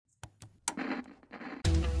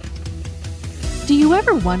Do you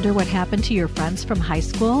ever wonder what happened to your friends from high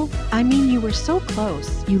school? I mean, you were so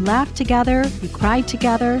close. You laughed together, you cried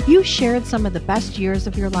together, you shared some of the best years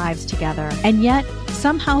of your lives together. And yet,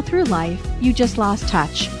 somehow through life, you just lost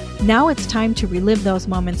touch. Now it's time to relive those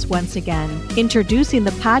moments once again. Introducing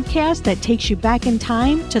the podcast that takes you back in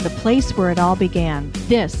time to the place where it all began.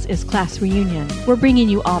 This is Class Reunion. We're bringing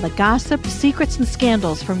you all the gossip, secrets, and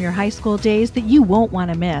scandals from your high school days that you won't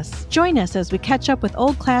want to miss. Join us as we catch up with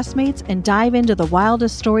old classmates and dive into the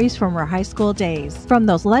wildest stories from our high school days. From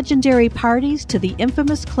those legendary parties to the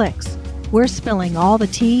infamous cliques, we're spilling all the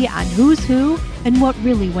tea on who's who and what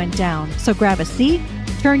really went down. So grab a seat,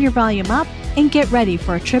 turn your volume up, and get ready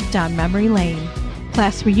for a trip down memory lane.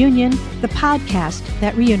 Class Reunion, the podcast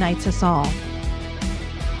that reunites us all.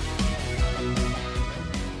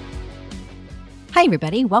 Hi,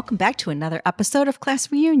 everybody. Welcome back to another episode of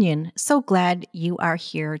Class Reunion. So glad you are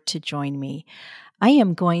here to join me. I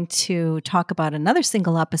am going to talk about another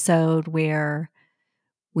single episode where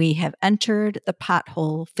we have entered the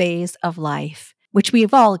pothole phase of life, which we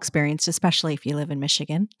have all experienced, especially if you live in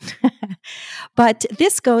Michigan. But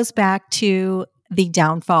this goes back to the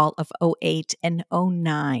downfall of 2008 and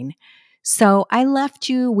 2009. So I left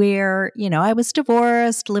you where, I was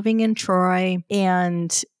divorced, living in Troy,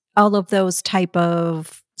 and all of those type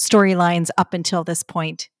of storylines up until this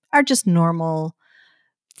point are just normal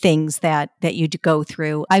things that you go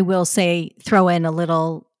through. I will say, throw in a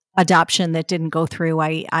little adoption that didn't go through.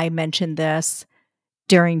 I mentioned this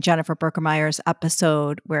during Jennifer Berkemeyer's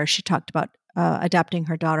episode where she talked about adopting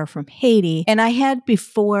her daughter from Haiti. And I had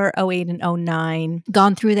before 2008 and 2009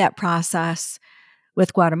 gone through that process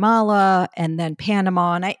with Guatemala and then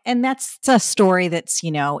Panama. And that's a story that's,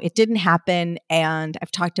 it didn't happen. And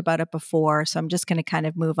I've talked about it before. So I'm just going to kind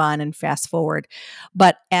of move on and fast forward.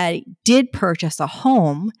 But I did purchase a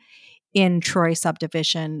home in Troy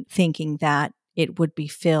subdivision thinking that it would be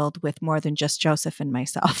filled with more than just Joseph and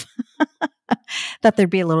myself. That there'd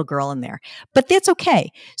be a little girl in there. But that's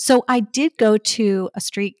okay. So I did go to a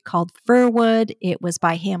street called Furwood. It was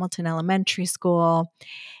by Hamilton Elementary School.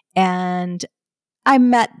 And I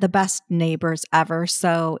met the best neighbors ever.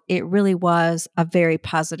 So it really was a very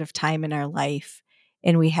positive time in our life.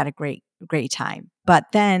 And we had a great, great time. But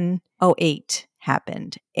then 2008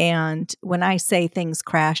 happened. And when I say things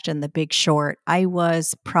crashed in The Big Short, I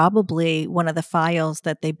was probably one of the files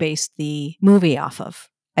that they based the movie off of.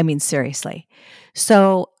 I mean, seriously.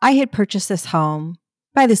 So I had purchased this home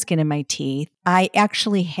by the skin of my teeth. I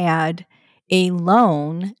actually had a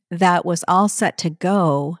loan that was all set to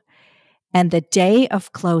go. And the day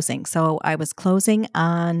of closing, so I was closing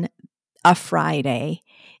on a Friday,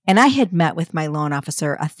 and I had met with my loan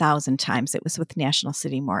officer 1,000 times. It was with National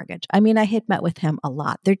City Mortgage. I mean, I had met with him a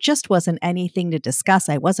lot. There just wasn't anything to discuss.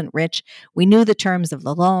 I wasn't rich. We knew the terms of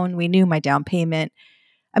the loan. We knew my down payment.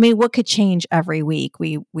 I mean, what could change every week?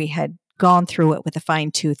 We had gone through it with a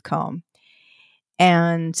fine-tooth comb.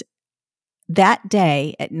 And that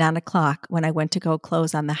day at 9:00, when I went to go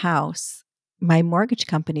close on the house, my mortgage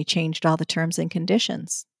company changed all the terms and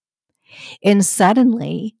conditions. And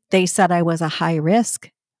suddenly they said I was a high risk,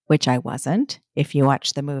 which I wasn't, if you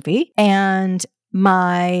watch the movie. And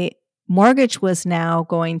my mortgage was now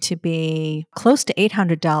going to be close to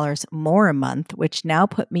 $800 more a month, which now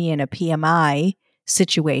put me in a PMI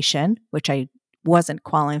situation, which I wasn't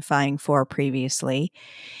qualifying for previously.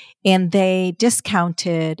 And they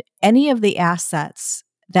discounted any of the assets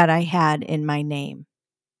that I had in my name.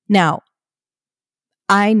 Now,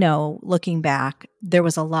 I know looking back, there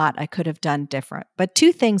was a lot I could have done different, but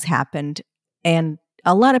two things happened, and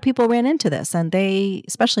a lot of people ran into this, and they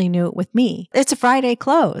especially knew it with me. It's a Friday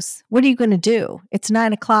close. What are you going to do? It's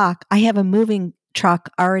 9:00. I have a moving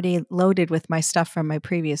truck already loaded with my stuff from my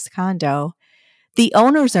previous condo. The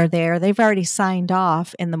owners are there. They've already signed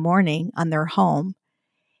off in the morning on their home.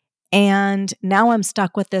 And now I'm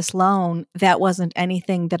stuck with this loan that wasn't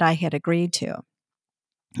anything that I had agreed to.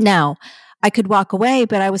 Now, I could walk away,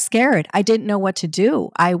 but I was scared. I didn't know what to do.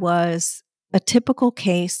 I was a typical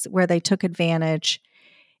case where they took advantage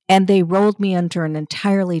and they rolled me under an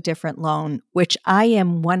entirely different loan, which I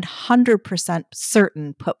am 100%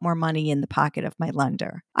 certain put more money in the pocket of my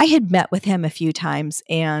lender. I had met with him a few times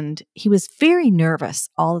and he was very nervous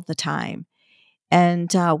all of the time.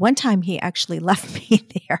 And one time he actually left me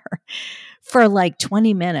there for like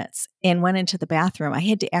 20 minutes and went into the bathroom. I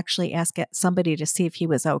had to actually ask somebody to see if he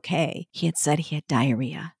was okay. He had said he had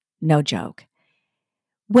diarrhea. No joke.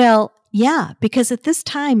 Well, yeah, because at this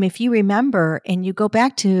time, if you remember, and you go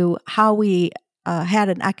back to how we had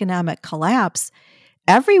an economic collapse,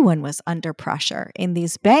 everyone was under pressure. And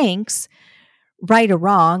these banks right or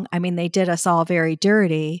wrong, I mean, they did us all very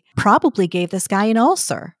dirty, probably gave this guy an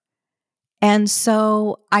ulcer. And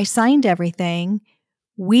so I signed everything.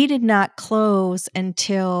 We did not close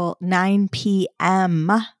until 9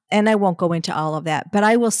 p.m. And I won't go into all of that, but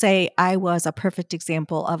I will say I was a perfect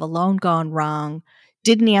example of a loan gone wrong.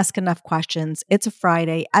 Didn't ask enough questions. It's a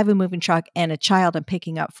Friday. I have a moving truck and a child I'm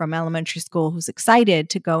picking up from elementary school who's excited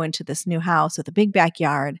to go into this new house with a big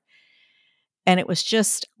backyard. And it was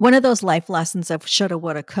just one of those life lessons of shoulda,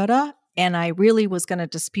 woulda, coulda. And I really was going to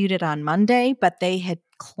dispute it on Monday, but they had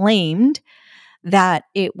claimed that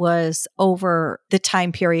it was over the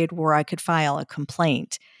time period where I could file a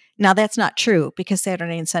complaint. Now, that's not true because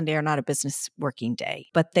Saturday and Sunday are not a business working day,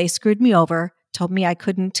 but they screwed me over, told me I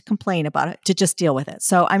couldn't complain about it, to just deal with it.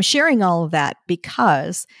 So I'm sharing all of that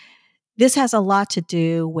because this has a lot to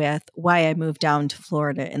do with why I moved down to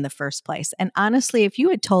Florida in the first place. And honestly, if you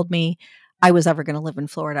had told me I was ever going to live in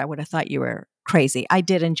Florida, I would have thought you were crazy. I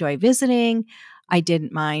did enjoy visiting. I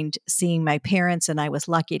didn't mind seeing my parents, and I was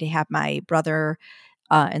lucky to have my brother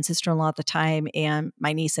and sister-in-law at the time and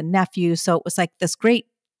my niece and nephew. So it was like this great,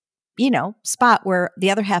 spot where the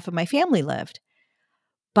other half of my family lived.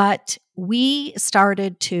 But we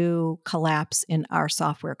started to collapse in our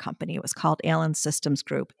software company. It was called Allen Systems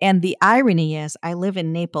Group. And the irony is I live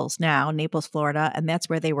in Naples now, Naples, Florida, and that's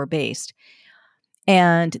where they were based.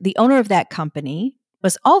 And the owner of that company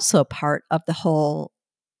was also part of the whole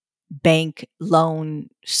bank loan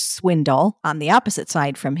swindle on the opposite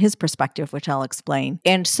side from his perspective, which I'll explain.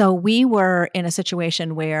 And so we were in a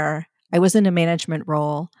situation where I was in a management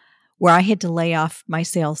role where I had to lay off my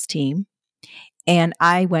sales team, and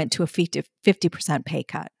I went to a 50% pay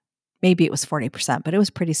cut. Maybe it was 40%, but it was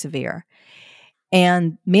pretty severe.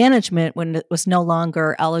 And management was no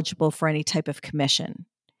longer eligible for any type of commission.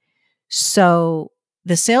 So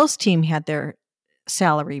the sales team had their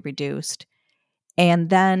salary reduced, and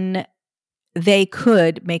then they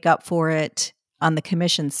could make up for it on the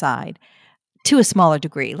commission side to a smaller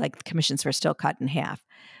degree, like the commissions were still cut in half.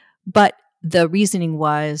 But the reasoning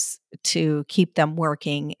was to keep them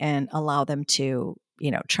working and allow them to,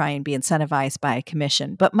 try and be incentivized by a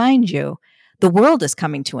commission. But mind you, the world is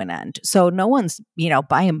coming to an end. So no one's,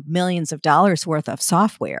 buying millions of dollars worth of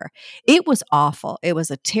software. It was awful. It was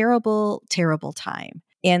a terrible, terrible time.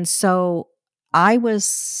 And so I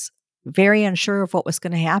was very unsure of what was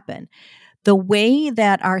going to happen. The way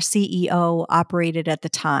that our CEO operated at the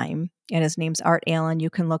time, and his name's Art Allen, you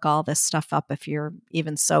can look all this stuff up if you're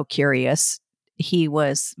even so curious. He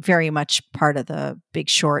was very much part of the Big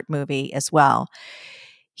Short movie as well.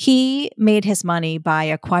 He made his money by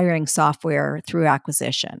acquiring software through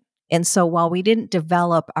acquisition. And so while we didn't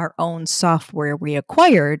develop our own software, we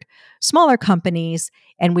acquired smaller companies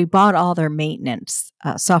and we bought all their maintenance,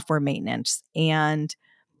 software maintenance. And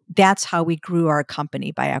that's how we grew our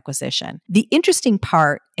company, by acquisition. The interesting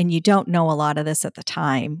part, and you don't know a lot of this at the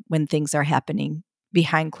time when things are happening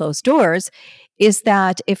behind closed doors, is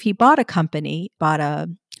that if he bought a company, bought a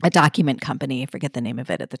document company, I forget the name of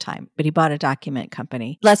it at the time, but he bought a document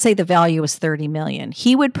company. Let's say the value was $30 million.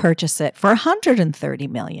 He would purchase it for $130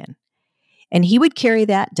 million. And he would carry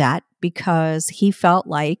that debt because he felt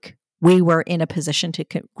like we were in a position to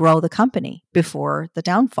grow the company before the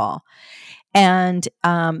downfall. And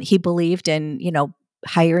he believed in,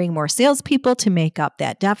 hiring more salespeople to make up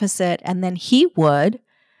that deficit. And then he would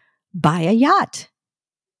buy a yacht,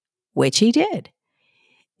 which he did.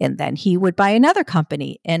 And then he would buy another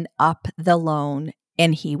company and up the loan,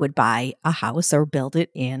 and he would buy a house or build it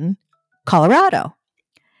in Colorado.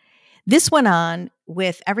 This went on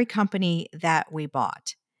with every company that we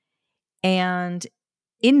bought. And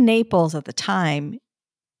in Naples at the time,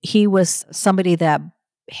 he was somebody that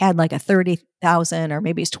had like a 30,000 or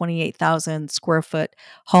maybe it's 28,000 square foot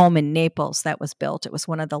home in Naples that was built. It was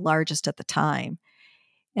one of the largest at the time.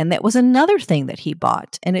 And that was another thing that he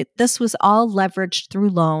bought. And this was all leveraged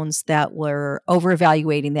through loans that were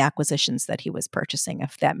overvaluating the acquisitions that he was purchasing,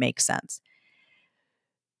 if that makes sense.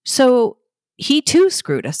 So he too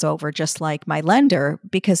screwed us over, just like my lender,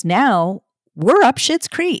 because now we're up Schitt's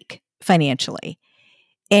Creek financially.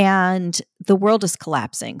 And the world is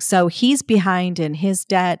collapsing. So he's behind in his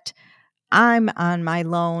debt. I'm on my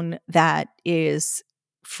loan that is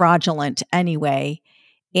fraudulent anyway.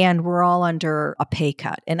 And we're all under a pay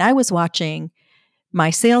cut. And I was watching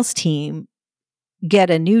my sales team get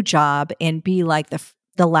a new job and be like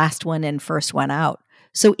the last one in, first one out.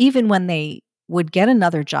 So even when they would get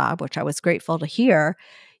another job, which I was grateful to hear,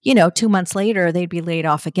 2 months later, they'd be laid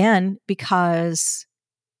off again because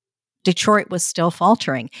Detroit was still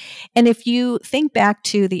faltering. And if you think back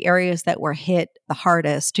to the areas that were hit the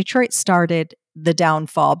hardest, Detroit started the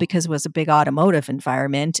downfall because it was a big automotive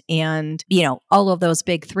environment. And, all of those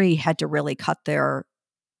big three had to really cut their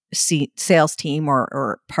sales team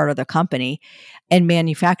or part of the company and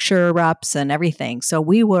manufacturer reps and everything. So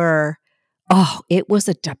it was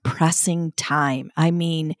a depressing time. I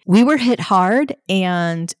mean, we were hit hard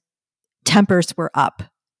and tempers were up.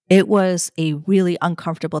 It was a really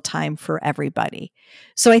uncomfortable time for everybody.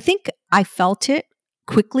 So I think I felt it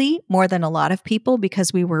quickly more than a lot of people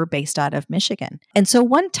because we were based out of Michigan. And so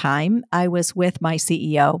one time I was with my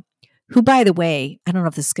CEO, who, by the way, I don't know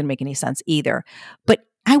if this is going to make any sense either, but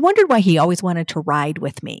I wondered why he always wanted to ride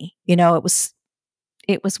with me.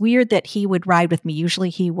 It was weird that he would ride with me. Usually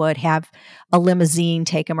he would have a limousine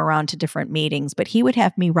take him around to different meetings, but he would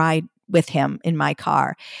have me ride with him in my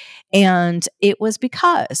car. And it was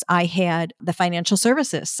because I had the financial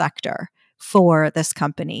services sector for this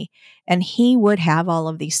company. And he would have all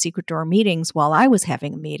of these secret door meetings while I was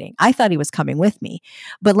having a meeting. I thought he was coming with me.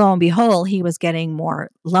 But lo and behold, he was getting more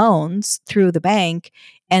loans through the bank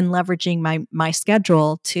and leveraging my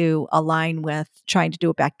schedule to align with trying to do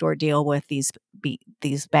a backdoor deal with these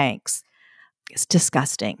banks. It's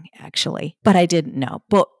disgusting, actually. But I didn't know.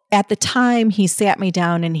 But at the time, he sat me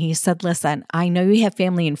down and he said, listen, I know you have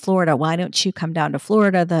family in Florida. Why don't you come down to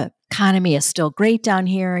Florida? The economy is still great down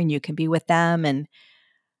here and you can be with them. And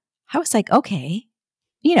I was like, okay,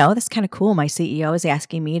 that's kind of cool. My CEO is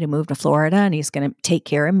asking me to move to Florida and he's going to take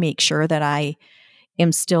care and make sure that I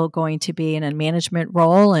am still going to be in a management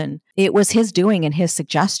role. And it was his doing and his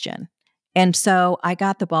suggestion. And so I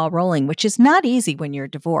got the ball rolling, which is not easy when you're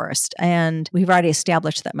divorced. And we've already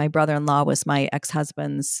established that my brother-in-law was my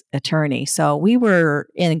ex-husband's attorney. So we were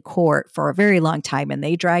in court for a very long time and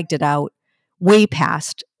they dragged it out way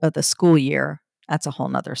past the school year. That's a whole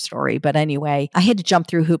nother story. But anyway, I had to jump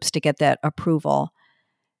through hoops to get that approval.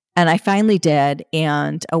 And I finally did,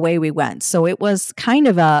 and away we went. So it was kind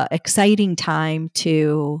of a exciting time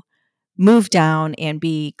to move down and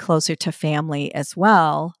be closer to family as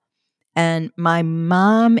well. And my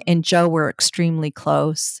mom and Joe were extremely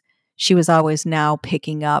close. She was always now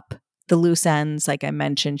picking up the loose ends. Like I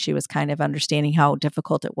mentioned, she was kind of understanding how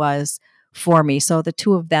difficult it was for me. So the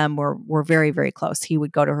two of them were very, very close. He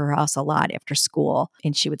would go to her house a lot after school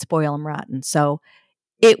and she would spoil him rotten. So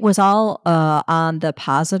it was all on the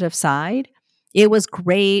positive side. It was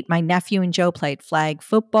great. My nephew and Joe played flag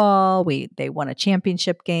football. They won a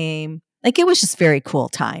championship game. Like it was just very cool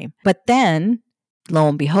time. But then lo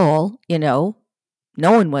and behold, no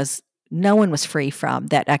one was free from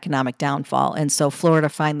that economic downfall. And so Florida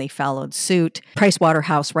finally followed suit. Price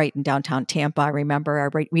Waterhouse right in downtown Tampa. I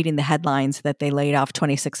remember reading the headlines that they laid off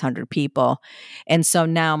 2,600 people. And so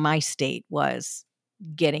now my state was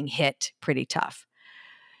getting hit pretty tough.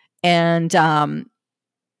 And I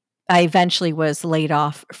eventually was laid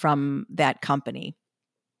off from that company.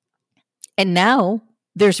 And now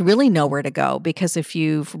there's really nowhere to go because if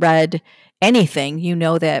you've read anything, you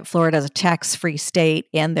know that Florida is a tax-free state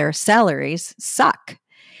and their salaries suck.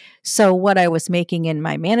 So what I was making in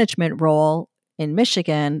my management role in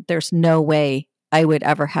Michigan, there's no way I would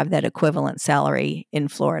ever have that equivalent salary in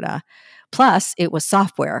Florida. Plus, it was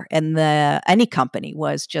software and any company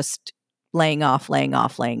was just laying off.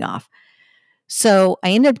 So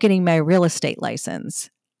I ended up getting my real estate license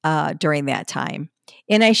during that time.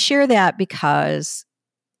 And I share that because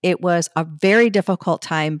it was a very difficult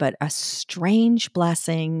time, but a strange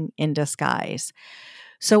blessing in disguise.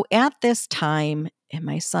 So at this time, and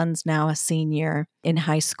my son's now a senior in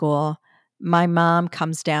high school, my mom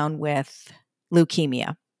comes down with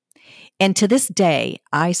leukemia. And to this day,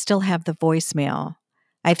 I still have the voicemail.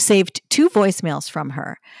 I've saved 2 voicemails from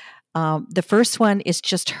her. The first one is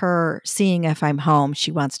just her seeing if I'm home.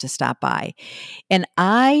 She wants to stop by. And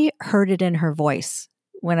I heard it in her voice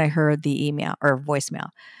when I heard the email or voicemail.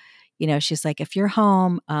 She's like, if you're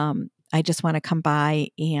home, I just want to come by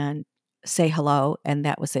and say hello. And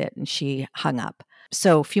that was it. And she hung up.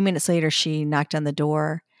 So a few minutes later, she knocked on the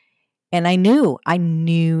door and I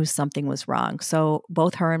knew something was wrong. So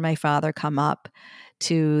both her and my father come up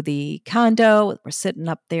to the condo. We're sitting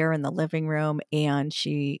up there in the living room and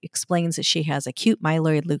she explains that she has acute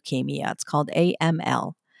myeloid leukemia. It's called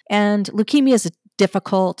AML. And leukemia is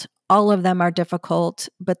difficult. All of them are difficult,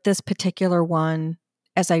 but this particular one,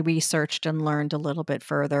 as I researched and learned a little bit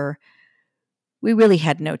further, we really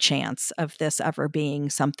had no chance of this ever being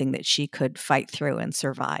something that she could fight through and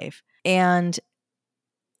survive. And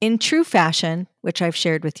in true fashion, which I've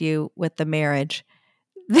shared with you with the marriage,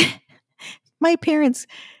 my parents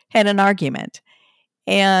had an argument.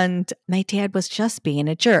 And my dad was just being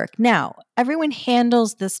a jerk. Now, everyone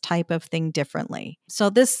handles this type of thing differently. So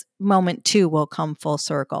this moment too will come full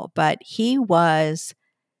circle, but he was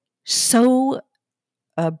so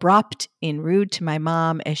abrupt and rude to my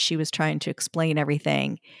mom as she was trying to explain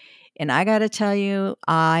everything. And I got to tell you,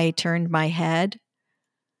 I turned my head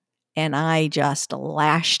and I just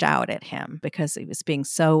lashed out at him because he was being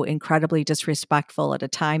so incredibly disrespectful at a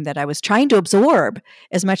time that I was trying to absorb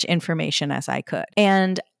as much information as I could.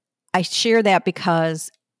 And I share that because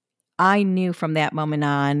I knew from that moment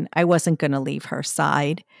on, I wasn't going to leave her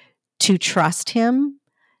side, to trust him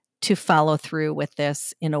to follow through with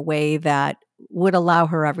this in a way that would allow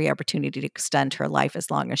her every opportunity to extend her life as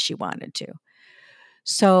long as she wanted to.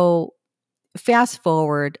 So fast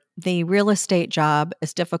forward, the real estate job,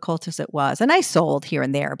 as difficult as it was, and I sold here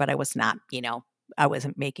and there, but I was not, I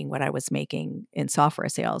wasn't making what I was making in software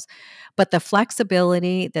sales. But the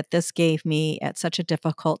flexibility that this gave me at such a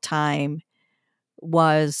difficult time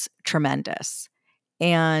was tremendous.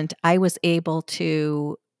 And I was able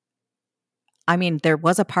to, there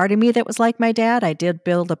was a part of me that was like my dad. I did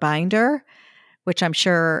build a binder, which I'm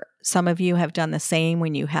sure some of you have done the same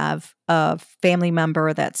when you have a family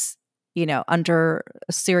member that's, under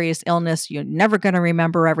a serious illness. You're never going to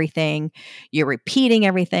remember everything. You're repeating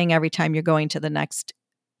everything every time you're going to the next,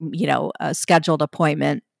 scheduled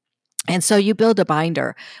appointment. And so you build a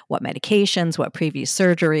binder, what medications, what previous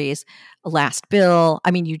surgeries, last bill.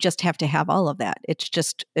 You just have to have all of that.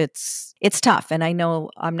 It's tough. And I know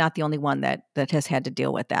I'm not the only one that has had to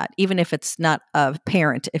deal with that. Even if it's not a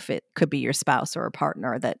parent, if it could be your spouse or a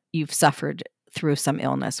partner that you've suffered through some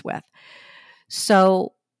illness with.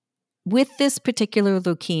 So with this particular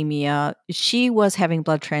leukemia, she was having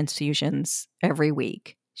blood transfusions every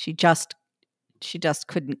week. She just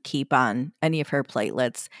couldn't keep on any of her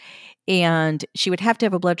platelets. And she would have to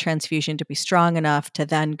have a blood transfusion to be strong enough to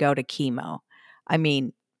then go to chemo.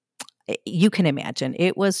 You can imagine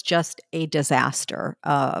it was just a disaster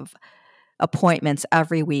of appointments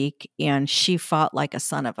every week, and she fought like a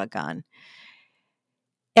son of a gun.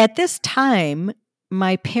 At this time,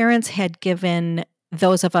 my parents had given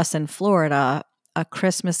those of us in Florida a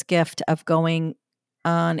Christmas gift of going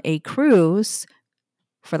on a cruise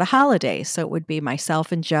for the holidays. So it would be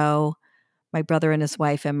myself and Joe, my brother and his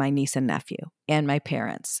wife, and my niece and nephew, and my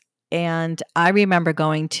parents. And I remember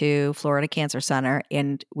going to Florida Cancer Center,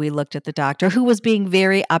 and we looked at the doctor, who was being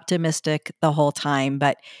very optimistic the whole time.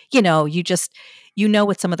 But,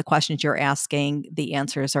 with some of the questions you're asking, the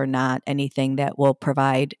answers are not anything that will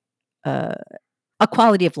provide a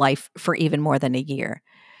quality of life for even more than a year.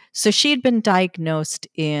 So she had been diagnosed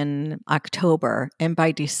in October, and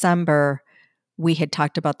by December, we had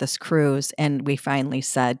talked about this cruise, and we finally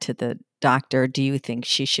said to the doctor, "Do you think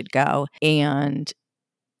she should go?" And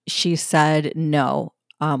she said, "No.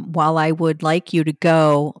 While I would like you to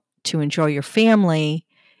go to enjoy your family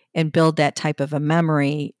and build that type of a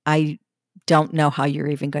memory, I don't know how you're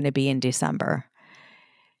even going to be in December."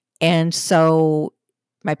 And so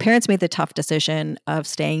my parents made the tough decision of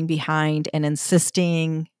staying behind and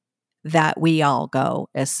insisting that we all go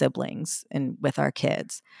as siblings and with our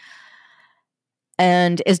kids.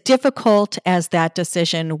 And as difficult as that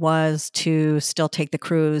decision was to still take the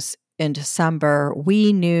cruise in December,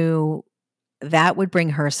 we knew that would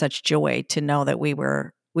bring her such joy to know that we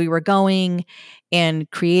were going and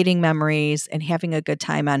creating memories and having a good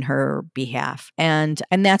time on her behalf. And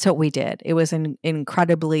that's what we did. It was an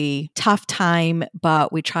incredibly tough time,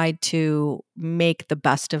 but we tried to make the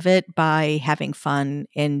best of it by having fun.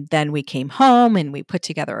 And then we came home and we put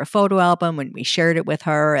together a photo album and we shared it with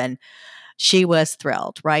her, and she was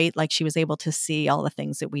thrilled, right? Like, she was able to see all the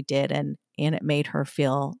things that we did, and it made her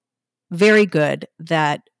feel very good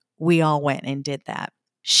that we all went and did that.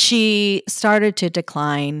 She started to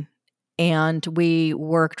decline, and we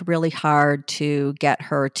worked really hard to get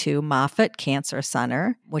her to Moffitt Cancer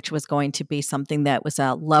Center, which was going to be something that was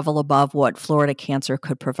a level above what Florida Cancer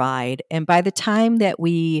could provide. And by the time that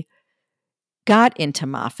we got into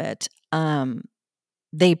Moffitt,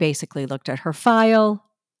 they basically looked at her file,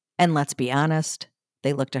 and let's be honest,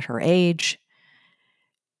 they looked at her age,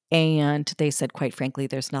 and they said, quite frankly,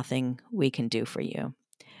 there's nothing we can do for you.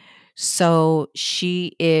 So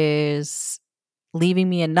she is leaving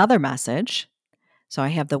me another message. So I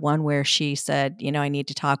have the one where she said, I need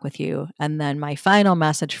to talk with you. And then my final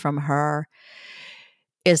message from her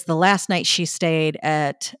is the last night she stayed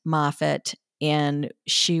at Moffitt, and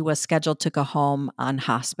she was scheduled to go home on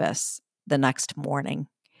hospice the next morning.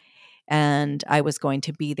 And I was going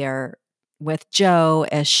to be there with Joe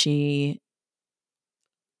as she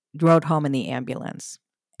rode home in the ambulance.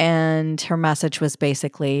 And her message was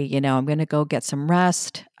basically, I'm going to go get some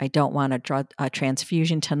rest. I don't want a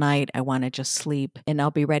transfusion tonight. I want to just sleep and I'll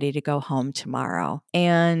be ready to go home tomorrow.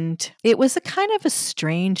 And it was a kind of a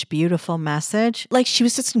strange, beautiful message. Like, she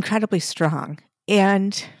was just incredibly strong.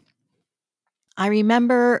 And I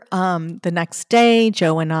remember the next day,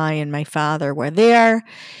 Joe and I and my father were there.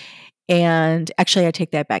 And actually, I take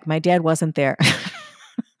that back. My dad wasn't there.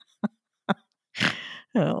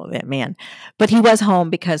 Oh, that man. But he was home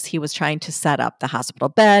because he was trying to set up the hospital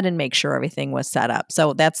bed and make sure everything was set up.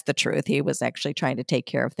 So that's the truth. He was actually trying to take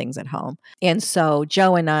care of things at home. And so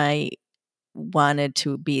Joe and I wanted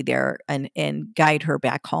to be there and guide her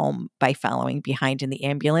back home by following behind in the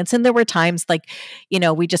ambulance. And there were times like,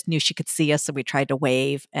 we just knew she could see us. So we tried to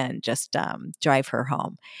wave and just drive her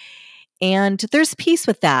home. And there's peace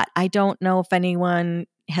with that. I don't know if anyone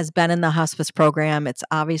has been in the hospice program. It's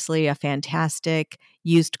obviously a fantastic,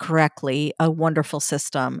 used correctly, a wonderful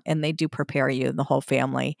system, and they do prepare you and the whole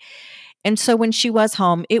family. And so when she was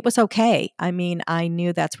home, it was okay. I mean, I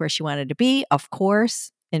knew that's where she wanted to be, of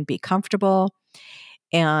course, and be comfortable.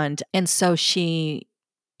 And so she,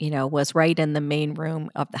 was right in the main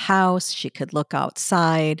room of the house. She could look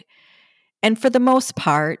outside. And for the most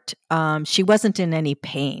part, she wasn't in any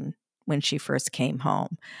pain when she first came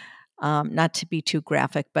home. Not to be too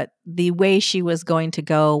graphic, but the way she was going to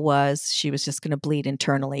go was she was just going to bleed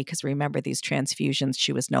internally because remember these transfusions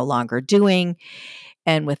she was no longer doing,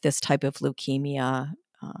 and with this type of leukemia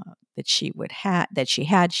that she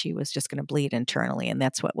had, she was just going to bleed internally, and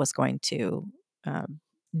that's what was going to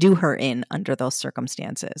do her in under those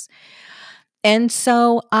circumstances. And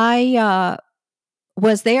so I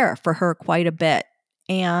was there for her quite a bit.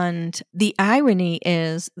 And the irony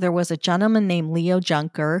is there was a gentleman named Leo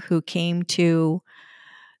Junker who came to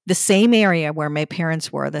the same area where my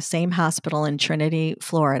parents were, the same hospital in Trinity,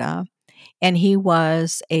 Florida. And he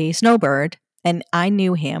was a snowbird. And I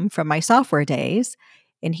knew him from my software days.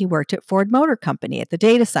 And he worked at Ford Motor Company at the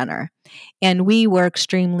data center. And we were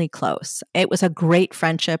extremely close. It was a great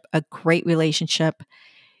friendship, a great relationship.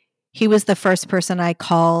 He was the first person I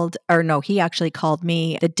called, or no, he actually called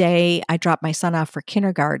me the day I dropped my son off for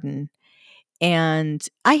kindergarten. And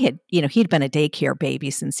I had, he'd been a daycare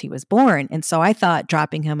baby since he was born. And so I thought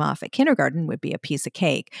dropping him off at kindergarten would be a piece of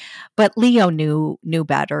cake. But Leo knew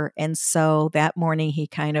better. And so that morning he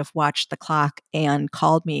kind of watched the clock and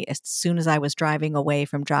called me as soon as I was driving away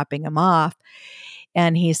from dropping him off.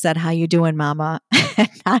 And he said, "How you doing, Mama?"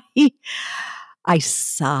 And I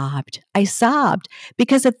sobbed. I sobbed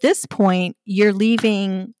because at this point you're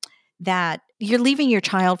leaving your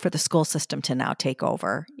child for the school system to now take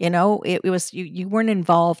over. It was you weren't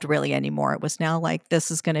involved really anymore. It was now like this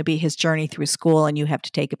is going to be his journey through school and you have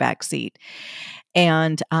to take a back seat.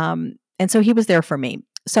 And so he was there for me.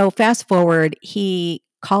 So fast forward, he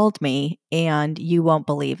called me, and you won't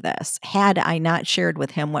believe this. Had I not shared with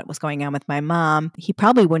him what was going on with my mom, he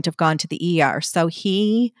probably wouldn't have gone to the ER. So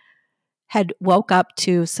he had woke up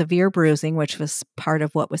to severe bruising, which was part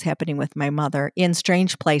of what was happening with my mother, in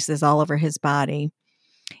strange places all over his body.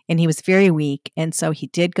 And he was very weak. And so he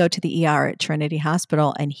did go to the ER at Trinity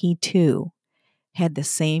Hospital, and he too had the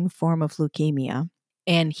same form of leukemia.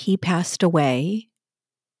 And he passed away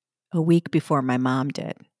a week before my mom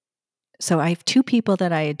did. So I have two people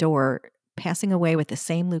that I adore passing away with the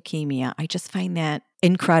same leukemia. I just find that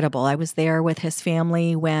incredible. I was there with his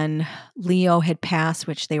family when Leo had passed,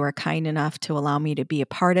 which they were kind enough to allow me to be a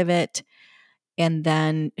part of it. And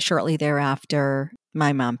then shortly thereafter,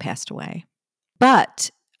 my mom passed away.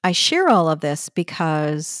 But I share all of this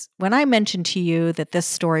because when I mentioned to you that this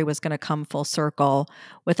story was going to come full circle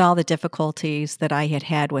with all the difficulties that I had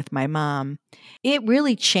had with my mom, it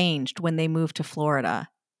really changed when they moved to Florida.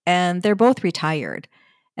 And they're both retired.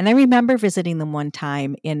 And I remember visiting them one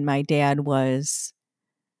time, and my dad was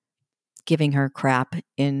giving her crap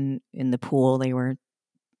in the pool. They were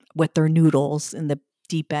with their noodles in the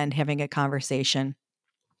deep end having a conversation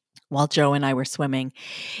while Joe and I were swimming.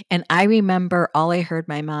 And I remember all I heard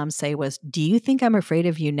my mom say was, "Do you think I'm afraid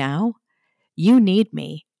of you now? You need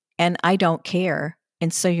me, and I don't care.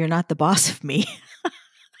 And so you're not the boss of me."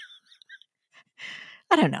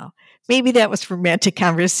 I don't know. Maybe that was romantic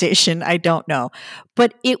conversation. I don't know.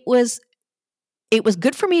 But it was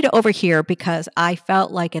good for me to overhear because I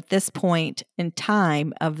felt like at this point in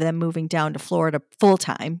time of them moving down to Florida full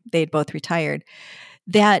time, they had both retired,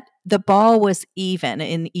 that the ball was even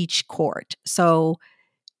in each court. So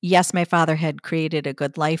yes, my father had created a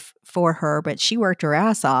good life for her, but she worked her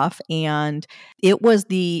ass off. And it was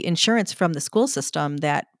the insurance from the school system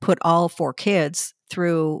that put all four kids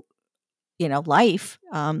through life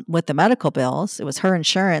with the medical bills. It was her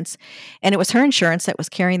insurance. And it was her insurance that was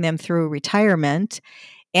carrying them through retirement.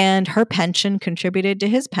 And her pension contributed to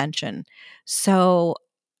his pension. So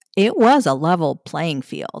it was a level playing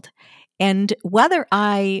field. And whether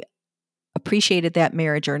I appreciated that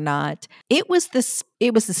marriage or not, it was this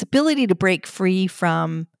ability to break free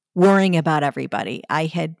from worrying about everybody. I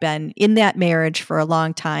had been in that marriage for a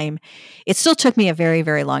long time. It still took me a very,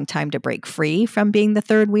 very long time to break free from being the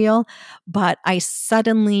third wheel, but I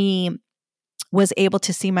suddenly was able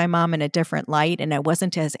to see my mom in a different light, and I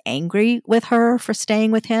wasn't as angry with her for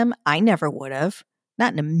staying with him. I never would have,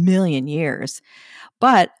 not in a million years.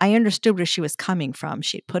 But I understood where she was coming from.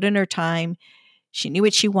 She'd put in her time. She knew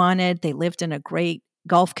what she wanted. They lived in a great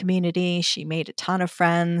golf community. She made a ton of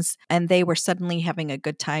friends, and they were suddenly having a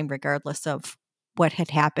good time regardless of what had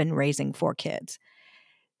happened raising 4 kids.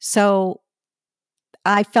 So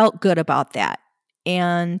I felt good about that.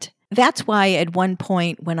 And that's why at one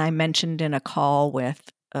point when I mentioned in a call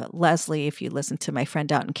with Leslie, if you listen to my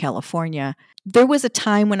friend out in California, there was a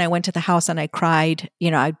time when I went to the house and I cried.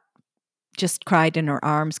 I just cried in her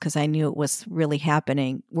arms because I knew it was really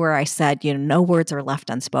happening, where I said, no words are left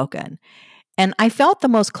unspoken. And I felt the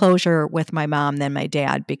most closure with my mom than my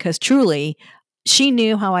dad, because truly, she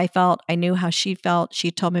knew how I felt. I knew how she felt.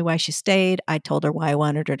 She told me why she stayed. I told her why I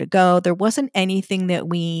wanted her to go. There wasn't anything that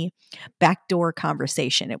we backdoor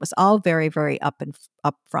conversation. It was all very, very up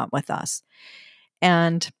front with us.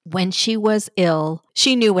 And when she was ill,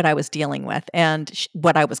 she knew what I was dealing with and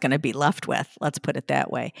what I was going to be left with. Let's put it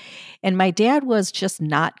that way. And my dad was just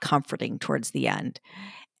not comforting towards the end.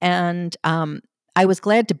 And I was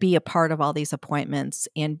glad to be a part of all these appointments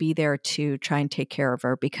and be there to try and take care of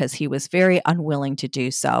her, because he was very unwilling to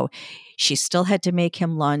do so. She still had to make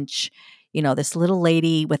him lunch. This little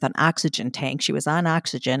lady with an oxygen tank, she was on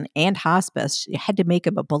oxygen and hospice. She had to make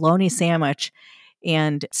him a bologna sandwich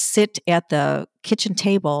and sit at the kitchen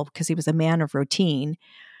table because he was a man of routine.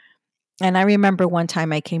 And I remember one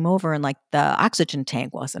time I came over and the oxygen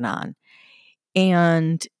tank wasn't on.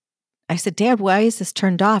 And I said, Dad, why is this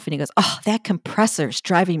turned off? And he goes, oh, that compressor's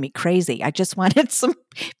driving me crazy. I just wanted some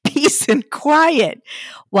peace and quiet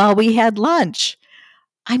while we had lunch.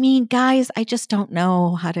 I mean, guys, I just don't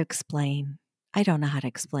know how to explain. I don't know how to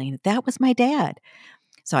explain it. That was my dad.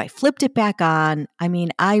 So I flipped it back on. I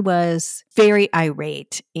mean, I was very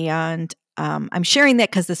irate. And I'm sharing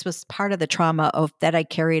that because this was part of the trauma that I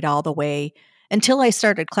carried all the way until I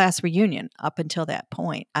started Class Reunion. Up until that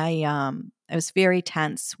point, I was very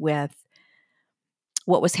tense with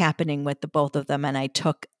what was happening with the both of them. And I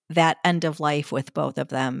took that end of life with both of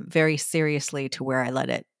them very seriously, to where I let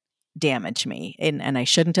it damage me. And I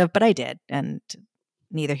shouldn't have, but I did. And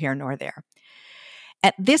neither here nor there.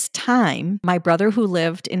 At this time, my brother, who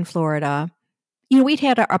lived in Florida, we'd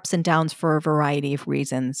had our ups and downs for a variety of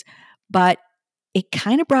reasons, but it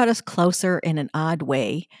kind of brought us closer in an odd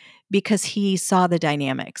way, because he saw the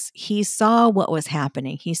dynamics. He saw what was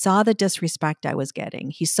happening. He saw the disrespect I was getting.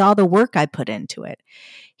 He saw the work I put into it.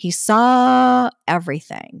 He saw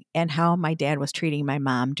everything and how my dad was treating my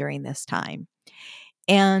mom during this time.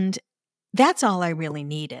 And that's all I really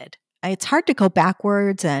needed. It's hard to go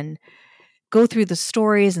backwards and go through the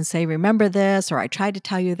stories and say, remember this, or I tried to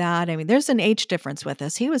tell you that. I mean, there's an age difference with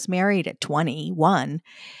us. He was married at 21.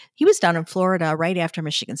 He was down in Florida right after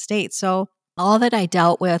Michigan State. So all that I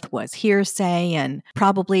dealt with was hearsay, and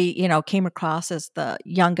probably, came across as the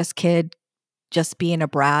youngest kid just being a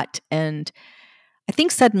brat. And I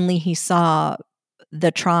think suddenly he saw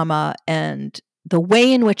the trauma and the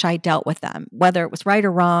way in which I dealt with them, whether it was right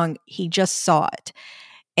or wrong, he just saw it.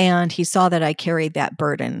 And he saw that I carried that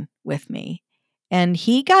burden with me. And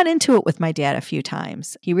he got into it with my dad a few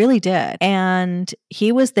times. He really did. And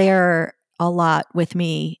he was there a lot with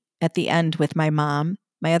me at the end with my mom.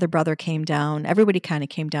 My other brother came down. Everybody kind of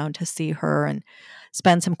came down to see her and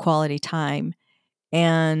spend some quality time.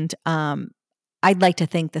 And I'd like to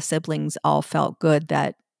think the siblings all felt good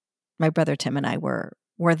that my brother Tim and I were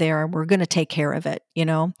there, and we're going to take care of it,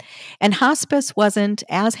 And hospice wasn't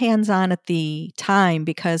as hands-on at the time,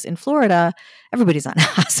 because in Florida, everybody's on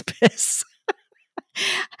hospice.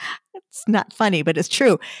 It's not funny, but it's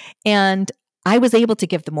true. And I was able to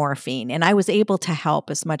give the morphine, and I was able to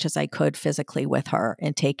help as much as I could physically with her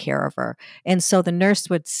and take care of her. And so the nurse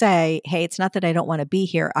would say, hey, it's not that I don't want to be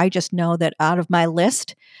here. I just know that out of my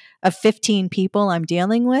list of 15 people I'm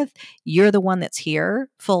dealing with, you're the one that's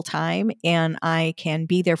here full time, and I can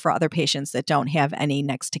be there for other patients that don't have any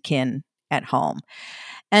next to kin at home.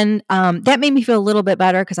 And that made me feel a little bit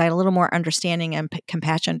better, because I had a little more understanding and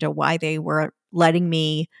compassion to why they were letting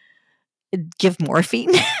me give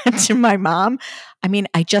morphine to my mom. I mean,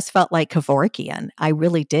 I just felt like Kevorkian. I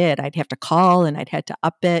really did. I'd have to call and I'd had to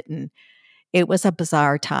up it, and it was a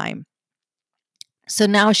bizarre time. So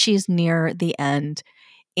now she's near the end,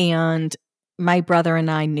 and my brother and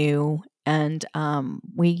I knew, and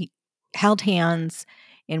we held hands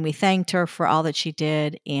and we thanked her for all that she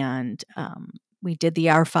did. And we did the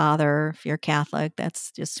Our Father. If you're Catholic,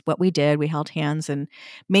 that's just what we did. We held hands and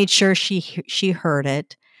made sure she heard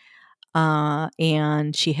it,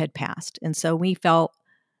 and she had passed. And so we felt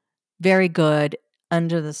very good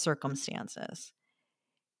under the circumstances.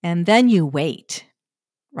 And then you wait,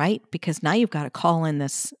 right? Because now you've got to call in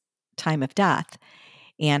this time of death,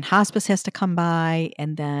 and hospice has to come by,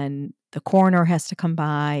 and then the coroner has to come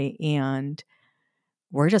by, and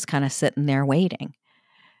we're just kind of sitting there waiting.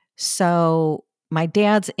 So my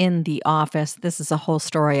dad's in the office. This is a whole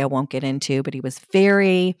story I won't get into, but he was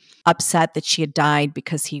very upset that she had died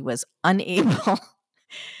because he was unable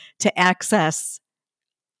to access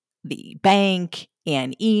the bank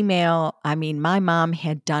and email. I mean, my mom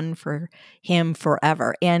had done for him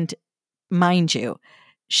forever. And mind you,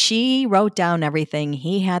 she wrote down everything.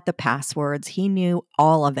 He had the passwords. He knew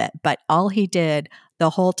all of it. But all he did the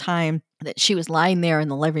whole time that she was lying there in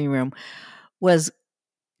the living room was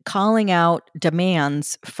calling out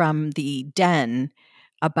demands from the den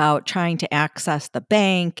about trying to access the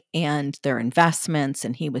bank and their investments.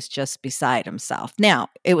 And he was just beside himself. Now,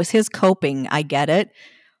 it was his coping. I get it.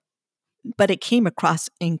 But it came across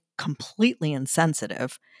completely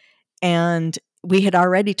insensitive. And we had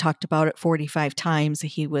already talked about it 45 times.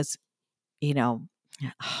 He was,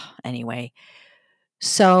 anyway.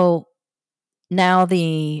 So now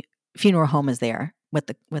the funeral home is there with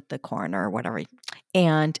the coroner or whatever.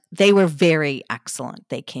 And they were very excellent.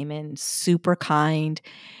 They came in super kind,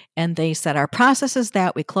 and they said, our process is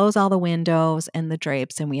that we close all the windows and the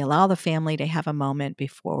drapes, and we allow the family to have a moment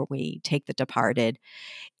before we take the departed.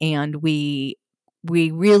 And we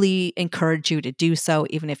really encourage you to do so,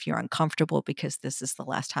 even if you're uncomfortable, because this is the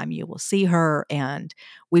last time you will see her, and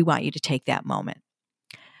we want you to take that moment.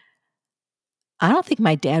 I don't think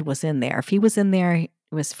my dad was in there. If he was in there, it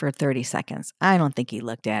was for 30 seconds. I don't think he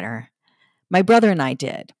looked at her. My brother and I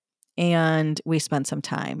did, and we spent some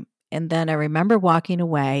time. And then I remember walking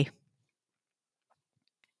away,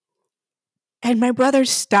 and my brother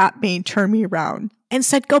stopped me, turned me around, and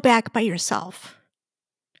said, go back by yourself.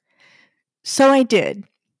 So I did.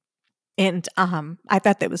 And I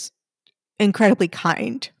thought that was incredibly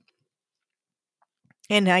kind.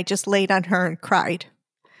 And I just laid on her and cried.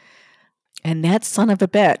 And that son of a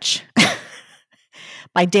bitch,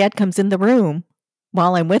 my dad comes in the room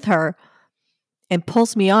while I'm with her and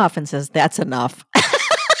pulls me off and says, that's enough.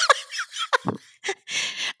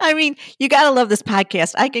 I mean, you got to love this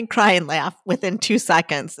podcast. I can cry and laugh within 2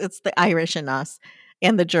 seconds. It's the Irish in us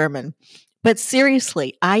and the German. But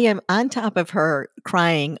seriously, I am on top of her,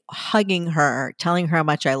 crying, hugging her, telling her how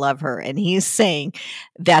much I love her. And he's saying,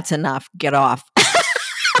 that's enough. Get off.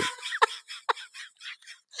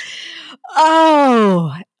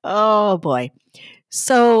 Oh boy.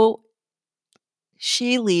 So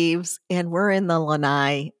she leaves, and we're in the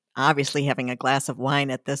lanai, obviously having a glass of wine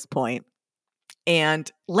at this point, and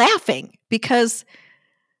laughing because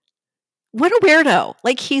what a weirdo.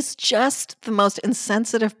 Like, he's just the most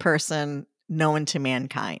insensitive person known to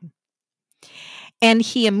mankind. And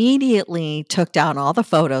he immediately took down all the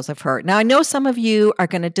photos of her. Now, I know some of you are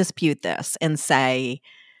going to dispute this and say,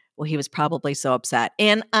 well, he was probably so upset.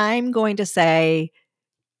 And I'm going to say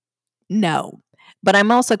no. But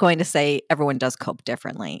I'm also going to say everyone does cope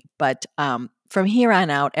differently. But from here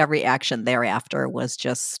on out, every action thereafter was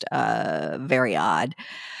just very odd.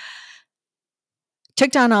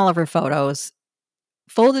 Took down all of her photos,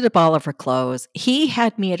 folded up all of her clothes. He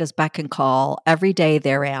had me at his beck and call every day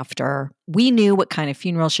thereafter. We knew what kind of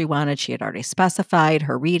funeral she wanted. She had already specified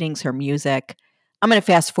her readings, her music. I'm going to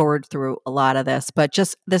fast forward through a lot of this, but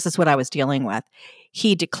just this is what I was dealing with.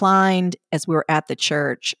 He declined, as we were at the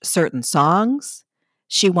church, certain songs.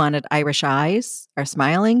 She wanted Irish Eyes or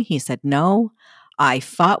Smiling. He said no. I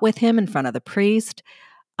fought with him in front of the priest.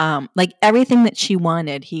 Like, everything that she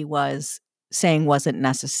wanted, he was saying wasn't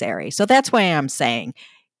necessary. So that's why I'm saying,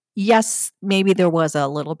 yes, maybe there was a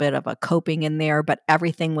little bit of a coping in there, but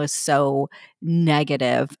everything was so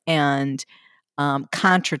negative and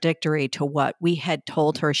contradictory to what we had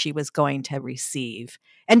told her she was going to receive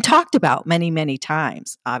and talked about many, many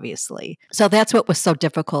times, obviously. So that's what was so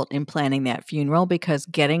difficult in planning that funeral, because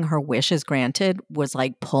getting her wishes granted was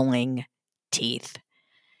like pulling teeth.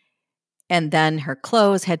 And then her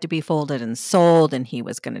clothes had to be folded and sold, and he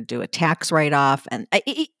was going to do a tax write-off. And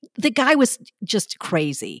the guy was just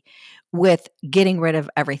crazy. with getting rid of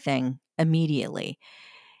everything immediately.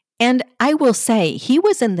 And I will say, he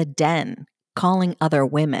was in the den calling other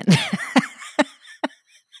women.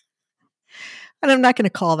 And I'm not going to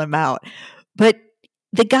call them out. But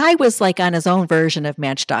the guy was like on his own version of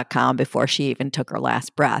Match.com before she even took her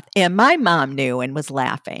last breath. And my mom knew and was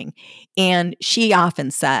laughing. And she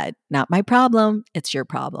often said, "Not my problem, it's your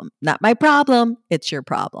problem. Not my problem, it's your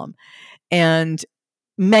problem." And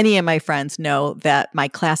many of my friends know that my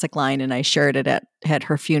classic line, and I shared it at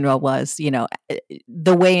her funeral, was,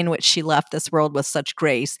 the way in which she left this world with such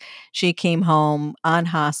grace. She came home on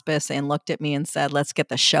hospice and looked at me and said, "Let's get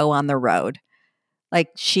the show on the road."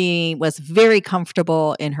 Like, she was very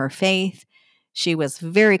comfortable in her faith. She was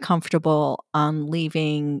very comfortable on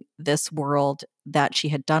leaving this world, that she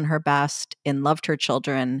had done her best and loved her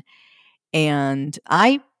children. And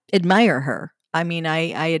I admire her. I mean,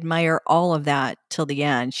 I admire all of that till the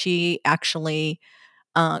end. She actually,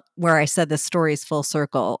 where I said the story is full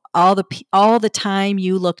circle, all the time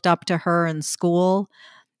you looked up to her in school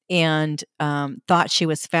and thought she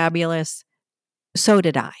was fabulous, so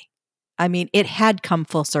did I. I mean, it had come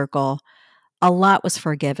full circle. A lot was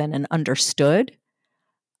forgiven and understood,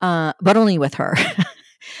 but only with her.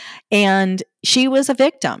 And she was a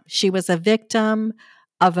victim. She was a victim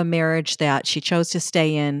of a marriage that she chose to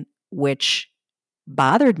stay in, which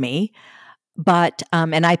bothered me. But,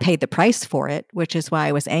 and I paid the price for it, which is why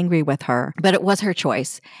I was angry with her. But it was her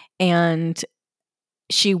choice. And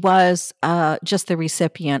she was just the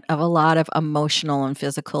recipient of a lot of emotional and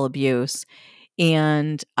physical abuse.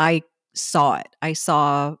 And I saw it. I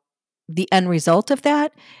saw the end result of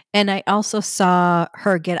that. And I also saw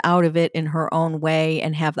her get out of it in her own way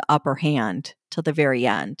and have the upper hand till the very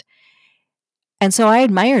end. And so I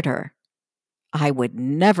admired her. I would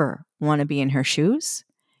never want to be in her shoes,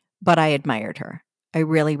 but I admired her. I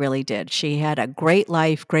really, really did. She had a great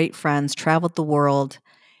life, great friends, traveled the world,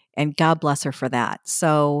 and God bless her for that.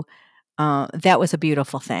 So that was a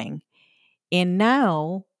beautiful thing. And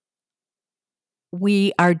now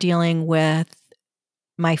we are dealing with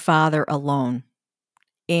my father alone.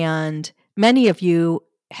 And many of you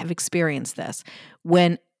have experienced this.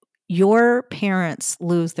 When your parents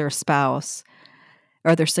lose their spouse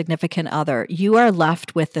or their significant other, you are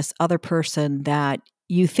left with this other person that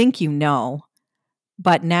you think you know,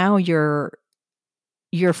 but now you're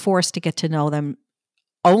forced to get to know them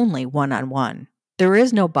only one-on-one. There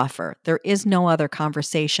is no buffer. There is no other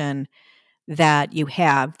conversation that you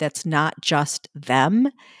have that's not just them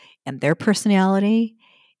and their personality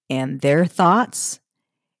and their thoughts.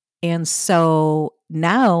 And so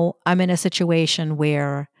now I'm in a situation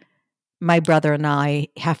where my brother and I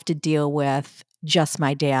have to deal with just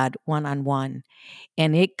my dad one-on-one.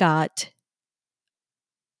 And it got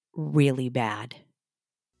really bad.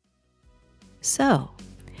 So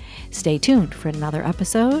stay tuned for another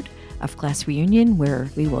episode of Class Reunion, where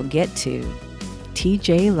we will get to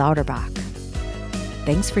TJ Louderback.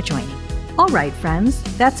 Thanks for joining. All right, friends,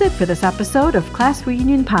 that's it for this episode of Class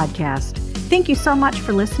Reunion Podcast. Thank you so much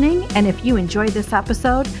for listening, and if you enjoyed this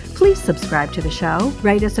episode, please subscribe to the show,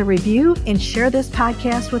 write us a review, and share this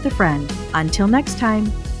podcast with a friend. Until next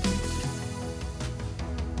time.